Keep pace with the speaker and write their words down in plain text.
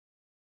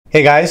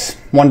Hey guys,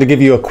 wanted to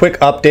give you a quick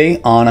update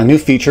on a new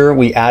feature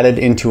we added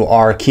into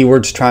our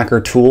Keywords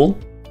Tracker tool.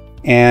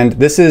 And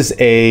this is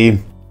a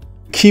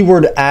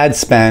keyword ad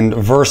spend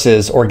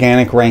versus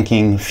organic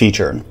ranking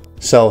feature.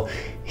 So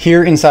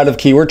here inside of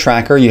Keyword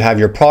Tracker, you have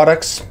your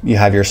products, you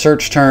have your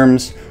search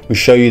terms. We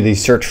show you the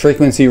search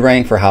frequency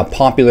rank for how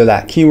popular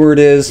that keyword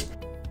is.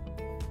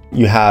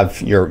 You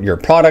have your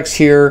products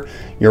here,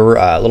 your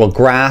little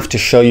graph to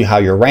show you how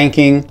you're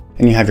ranking,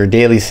 and you have your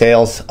daily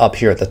sales up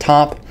here at the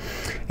top.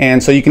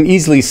 And so you can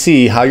easily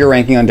see how you're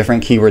ranking on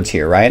different keywords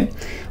here, right?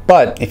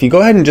 But if you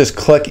go ahead and just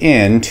click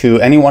into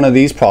any one of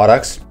these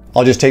products,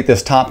 I'll just take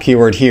this top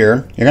keyword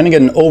here. You're gonna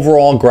get an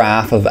overall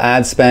graph of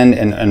ad spend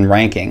and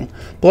ranking.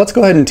 But let's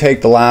go ahead and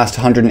take the last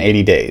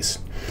 180 days.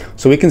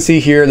 So we can see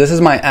here, this is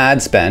my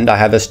ad spend. I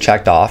have this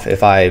checked off.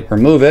 If I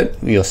remove it,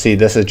 you'll see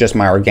this is just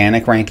my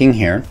organic ranking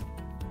here.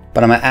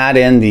 But I'm gonna add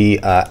in the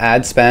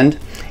ad spend.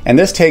 And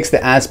this takes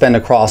the ad spend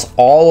across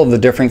all of the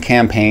different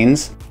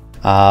campaigns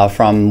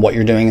from what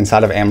you're doing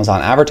inside of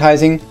Amazon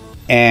advertising,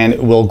 and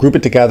we'll group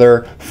it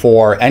together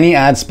for any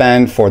ad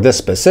spend for this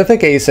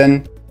specific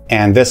ASIN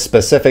and this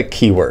specific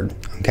keyword,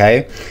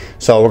 okay?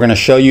 So we're gonna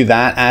show you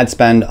that ad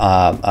spend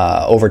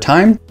over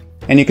time.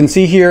 And you can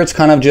see here, it's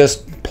kind of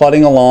just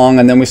plodding along,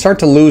 and then we start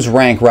to lose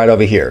rank right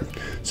over here.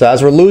 So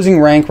as we're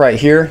losing rank right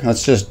here,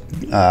 let's just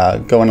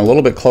go in a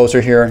little bit closer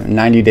here,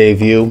 90-day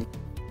view.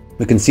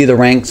 We can see the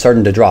rank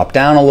starting to drop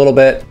down a little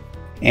bit.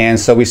 And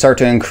so we start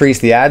to increase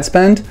the ad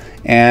spend,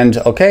 and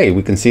okay,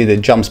 we can see that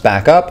it jumps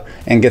back up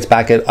and gets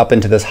back up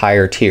into this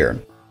higher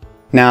tier.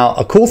 Now,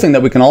 a cool thing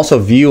that we can also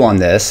view on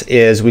this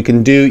is we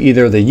can do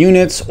either the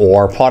units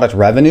or product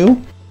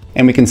revenue,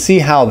 and we can see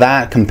how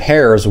that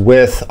compares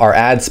with our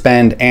ad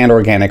spend and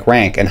organic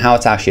rank and how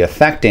it's actually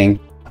affecting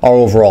our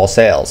overall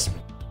sales.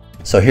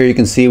 So here you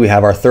can see we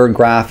have our third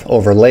graph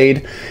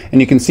overlaid, and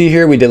you can see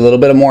here we did a little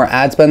bit of more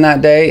ad spend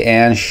that day,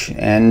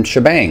 and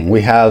shebang,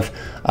 we have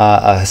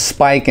a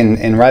spike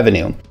in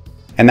revenue.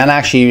 And that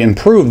actually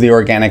improved the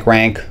organic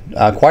rank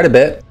quite a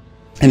bit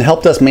and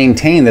helped us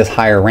maintain this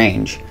higher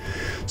range.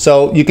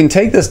 So you can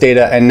take this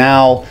data and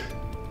now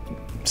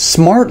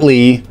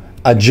smartly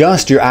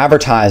adjust your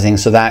advertising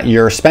so that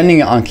you're spending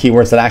it on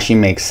keywords that actually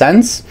make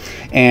sense.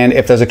 And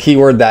if there's a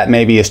keyword that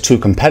maybe is too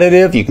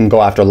competitive, you can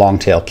go after long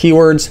tail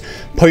keywords,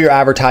 put your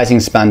advertising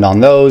spend on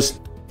those,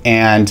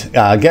 and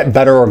get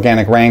better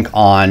organic rank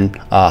on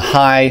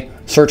high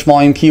search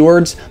volume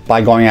keywords by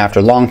going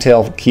after long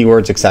tail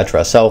keywords,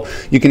 etc. So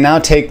you can now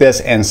take this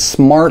and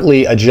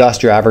smartly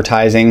adjust your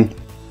advertising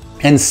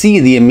and see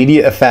the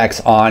immediate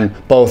effects on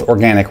both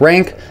organic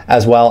rank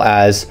as well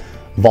as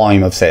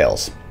volume of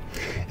sales.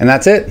 And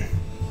that's it.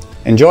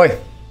 Enjoy.